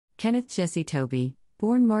Kenneth Jesse Tobey,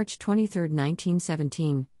 born March 23,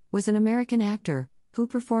 1917, was an American actor who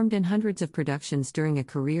performed in hundreds of productions during a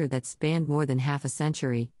career that spanned more than half a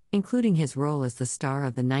century, including his role as the star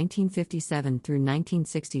of the 1957 through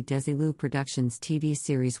 1960 Desilu Productions TV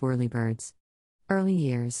series Whirlybirds. Early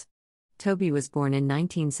years. Tobey was born in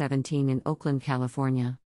 1917 in Oakland,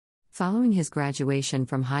 California. Following his graduation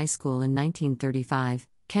from high school in 1935,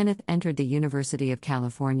 Kenneth entered the University of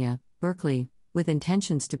California, Berkeley, with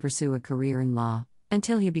intentions to pursue a career in law,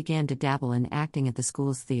 until he began to dabble in acting at the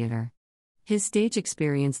school's theater. His stage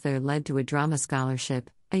experience there led to a drama scholarship,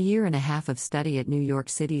 a year and a half of study at New York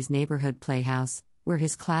City's neighborhood Playhouse, where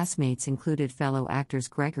his classmates included fellow actors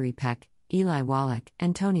Gregory Peck, Eli Wallach,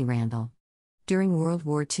 and Tony Randall. During World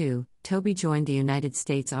War II, Tobey joined the United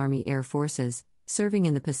States Army Air Forces, serving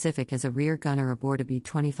in the Pacific as a rear gunner aboard a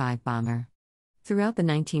B-25 bomber. Throughout the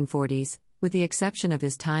 1940s, with the exception of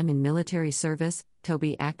his time in military service,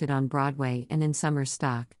 Tobey acted on Broadway and in summer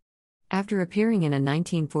stock. After appearing in a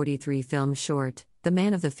 1943 film short, The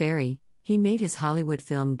Man of the Ferry, he made his Hollywood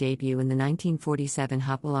film debut in the 1947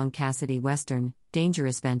 Hopalong Cassidy Western,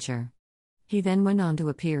 Dangerous Venture. He then went on to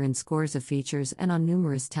appear in scores of features and on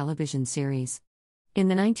numerous television series. In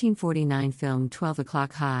the 1949 film 12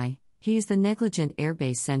 O'Clock High, he is the negligent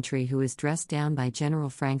airbase sentry who is dressed down by General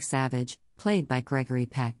Frank Savage, played by Gregory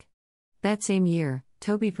Peck. That same year,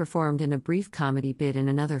 Tobey performed in a brief comedy bit in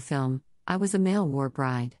another film, I Was a Male War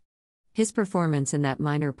Bride. His performance in that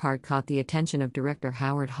minor part caught the attention of director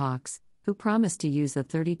Howard Hawks, who promised to use the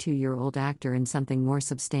 32-year-old actor in something more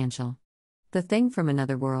substantial. The Thing from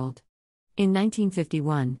Another World. In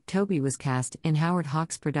 1951, Tobey was cast in Howard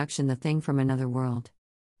Hawks' production The Thing from Another World.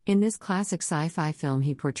 In this classic sci-fi film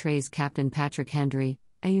he portrays Captain Patrick Henry,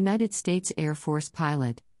 a United States Air Force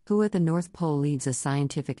pilot, who at the North Pole leads a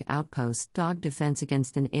scientific outpost dog defense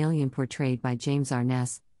against an alien portrayed by James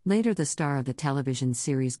Arness, later the star of the television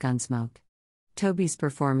series Gunsmoke. Tobey's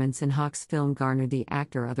performance in Hawks' film garnered the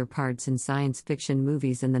actor other parts in science fiction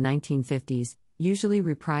movies in the 1950s, usually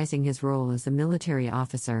reprising his role as a military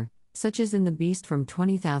officer, such as in The Beast from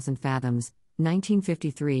 20,000 Fathoms,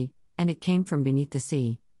 1953, and It Came from Beneath the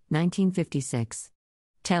Sea, 1956.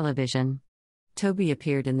 Television. Tobey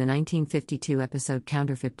appeared in the 1952 episode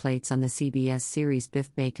Counterfeit Plates on the CBS series Biff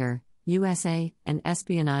Baker, USA, an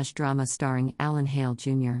espionage drama starring Alan Hale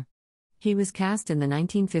Jr. He was cast in the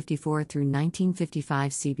 1954 through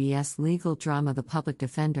 1955 CBS legal drama The Public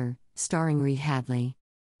Defender, starring Reed Hadley.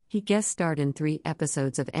 He guest starred in 3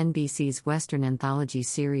 episodes of NBC's Western anthology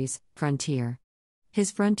series, Frontier. His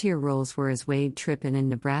Frontier roles were as Wade Trippin in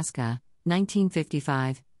Nebraska,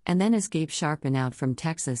 1955, and then as Gabe Sharp in Out from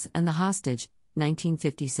Texas and The Hostage,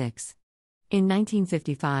 1956. In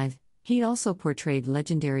 1955, he also portrayed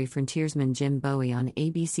legendary frontiersman Jim Bowie on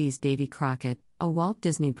ABC's Davy Crockett, a Walt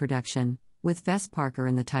Disney production, with Vess Parker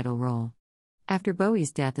in the title role. After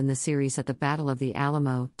Bowie's death in the series at the Battle of the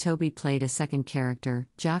Alamo, Tobey played a second character,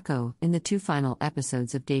 Jocko, in the 2 final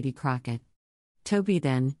episodes of Davy Crockett. Tobey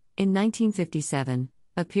then, in 1957,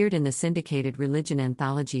 appeared in the syndicated religion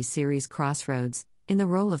anthology series Crossroads, in the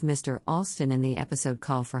role of Mr. Alston in the episode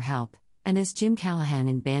Call for Help, and as Jim Callahan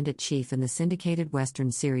in Bandit Chief in the syndicated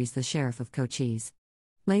Western series The Sheriff of Cochise.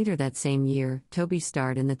 Later that same year, Tobey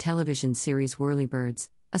starred in the television series Whirlybirds,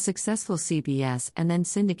 a successful CBS and then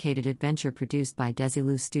syndicated adventure produced by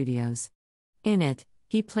Desilu Studios. In it,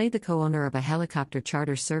 he played the co-owner of a helicopter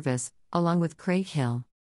charter service, along with Craig Hill.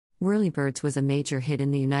 Whirlybirds was a major hit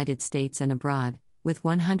in the United States and abroad, with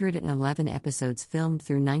 111 episodes filmed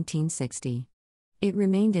through 1960. It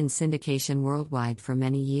remained in syndication worldwide for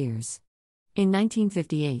many years. In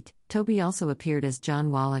 1958, Tobey also appeared as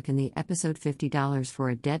John Wallach in the episode $50 for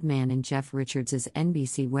a Dead Man in Jeff Richards'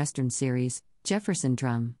 NBC Western series, Jefferson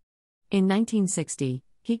Drum. In 1960,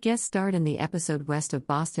 he guest starred in the episode West of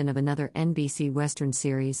Boston of another NBC Western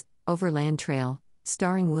series, Overland Trail,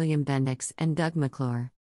 starring William Bendix and Doug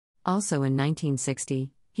McClure. Also in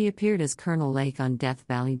 1960, he appeared as Colonel Lake on Death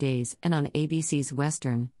Valley Days and on ABC's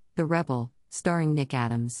Western, The Rebel, starring Nick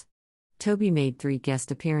Adams. Tobey made 3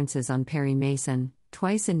 guest appearances on Perry Mason,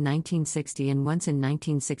 twice in 1960 and once in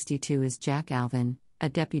 1962 as Jack Alvin, a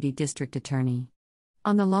deputy district attorney.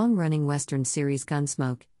 On the long-running Western series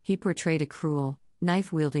Gunsmoke, he portrayed a cruel,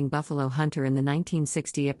 knife-wielding buffalo hunter in the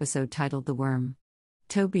 1960 episode titled The Worm.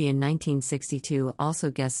 Tobey in 1962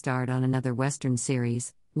 also guest starred on another Western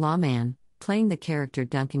series, Lawman, playing the character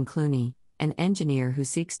Duncan Clooney, an engineer who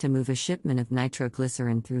seeks to move a shipment of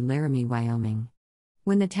nitroglycerin through Laramie, Wyoming.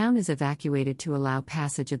 When the town is evacuated to allow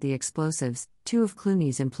passage of the explosives, 2 of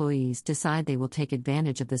Clooney's employees decide they will take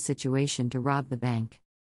advantage of the situation to rob the bank.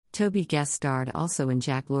 Tobey guest starred also in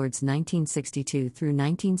Jack Lord's 1962 through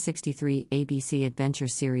 1963 ABC adventure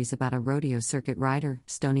series about a rodeo circuit rider,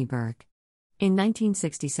 Stony Burke. In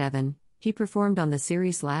 1967, he performed on the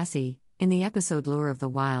series Lassie, in the episode Lure of the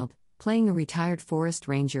Wild, playing a retired forest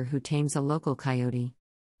ranger who tames a local coyote.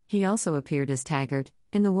 He also appeared as Taggart,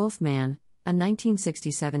 in The Wolf Man, a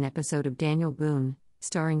 1967 episode of Daniel Boone,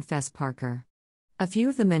 starring Fess Parker. A few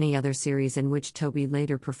of the many other series in which Tobey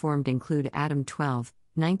later performed include Adam 12,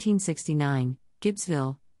 1969,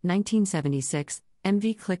 Gibbsville, 1976,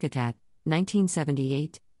 MV Clickatat,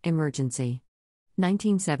 1978, Emergency,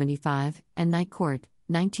 1975, and Night Court,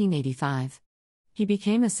 1985. He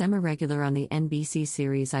became a semi-regular on the NBC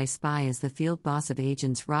series I Spy as the field boss of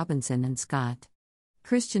agents Robinson and Scott.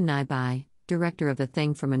 Christian Nyby, director of A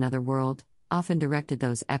Thing from Another World, often directed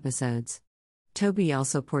those episodes. Tobey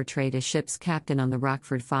also portrayed a ship's captain on The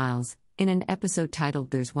Rockford Files, in an episode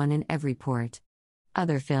titled There's One in Every Port.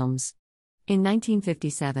 Other films. In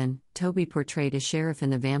 1957, Tobey portrayed a sheriff in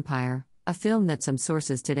The Vampire, a film that some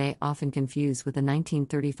sources today often confuse with the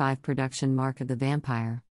 1935 production Mark of the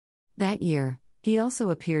Vampire. That year, he also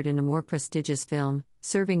appeared in a more prestigious film,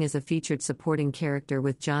 serving as a featured supporting character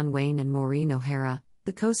with John Wayne and Maureen O'Hara,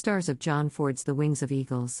 the co-stars of John Ford's The Wings of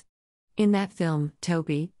Eagles. In that film,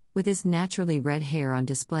 Tobey, with his naturally red hair on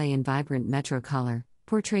display in vibrant metro color,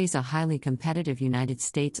 portrays a highly competitive United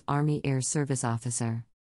States Army Air Service officer.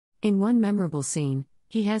 In one memorable scene,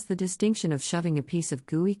 he has the distinction of shoving a piece of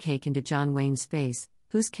gooey cake into John Wayne's face,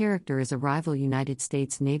 whose character is a rival United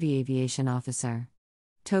States Navy aviation officer.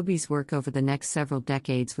 Tobey's work over the next several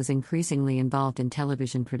decades was increasingly involved in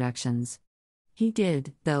television productions. He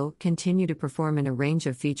did, though, continue to perform in a range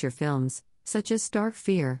of feature films, such as Stark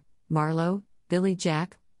Fear, Marlowe, Billy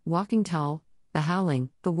Jack, Walking Tall, The Howling,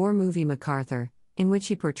 the war movie MacArthur, in which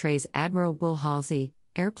he portrays Admiral Bull Halsey,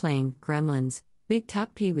 Airplane, Gremlins, Big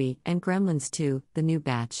Top Pee-wee, and Gremlins 2, The New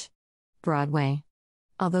Batch. Broadway.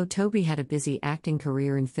 Although Tobey had a busy acting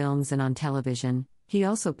career in films and on television, he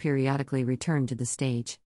also periodically returned to the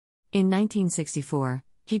stage. In 1964,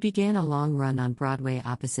 he began a long run on Broadway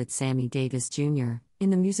opposite Sammy Davis Jr., in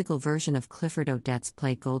the musical version of Clifford Odets'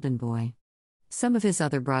 play Golden Boy. Some of his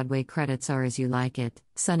other Broadway credits are As You Like It,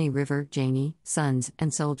 Sunny River, Janie, Sons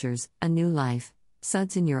and Soldiers, A New Life,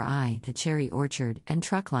 Suds in Your Eye, The Cherry Orchard, and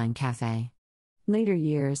Truckline Cafe. Later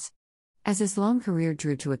years. As his long career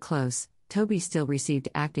drew to a close, Tobey still received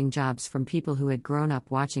acting jobs from people who had grown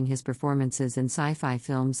up watching his performances in sci-fi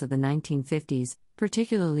films of the 1950s,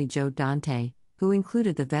 particularly Joe Dante, who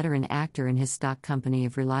included the veteran actor in his stock company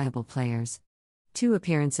of reliable players. 2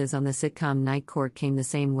 appearances on the sitcom Night Court came the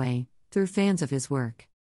same way, through fans of his work.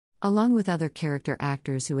 Along with other character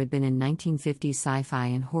actors who had been in 1950s sci-fi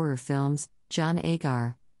and horror films, John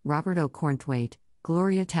Agar, Robert O'Cornthwaite,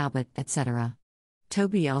 Gloria Talbot, etc.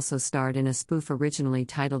 Tobey also starred in a spoof originally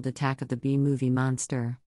titled Attack of the B-Movie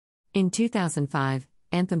Monster. In 2005,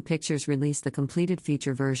 Anthem Pictures released the completed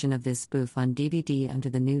feature version of this spoof on DVD under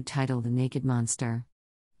the new title The Naked Monster.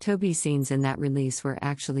 Tobey's scenes in that release were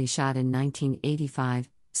actually shot in 1985,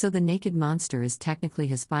 so The Naked Monster is technically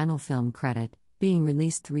his final film credit, being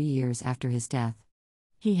released 3 years after his death.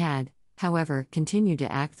 He had, however, continued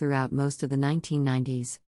to act throughout most of the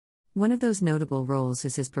 1990s. One of those notable roles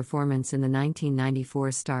is his performance in the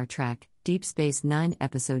 1994 Star Trek Deep Space Nine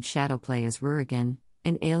episode Shadowplay as Rurigan,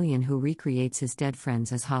 an alien who recreates his dead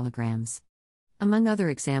friends as holograms. Among other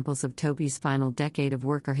examples of Tobey's final decade of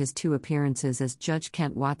work are his 2 appearances as Judge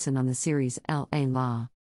Kent Watson on the series L.A. Law.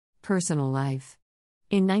 Personal life.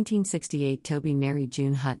 In 1968, Tobey married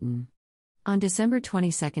June Hutton. On December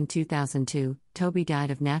 22, 2002, Tobey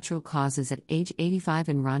died of natural causes at age 85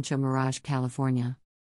 in Rancho Mirage, California.